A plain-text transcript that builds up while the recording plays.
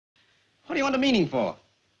What do you want a meaning for?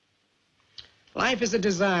 Life is a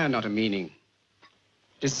desire, not a meaning.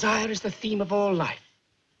 Desire is the theme of all life.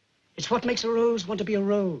 It's what makes a rose want to be a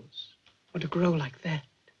rose, want to grow like that.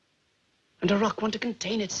 And a rock want to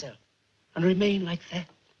contain itself and remain like that.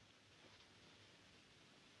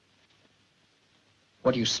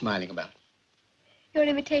 What are you smiling about? Your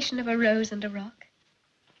imitation of a rose and a rock.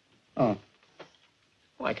 Oh.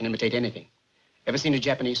 Oh, I can imitate anything. Ever seen a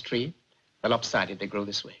Japanese tree? They're lopsided. They grow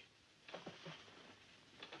this way.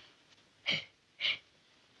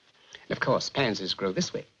 And of course, pansies grow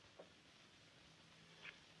this way.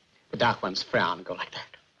 The dark ones frown and go like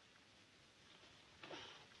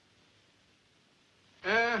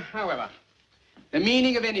that. However, the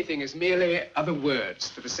meaning of anything is merely other words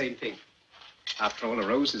for the same thing. After all, a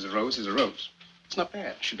rose is a rose is a rose. It's not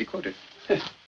bad. It should be quoted.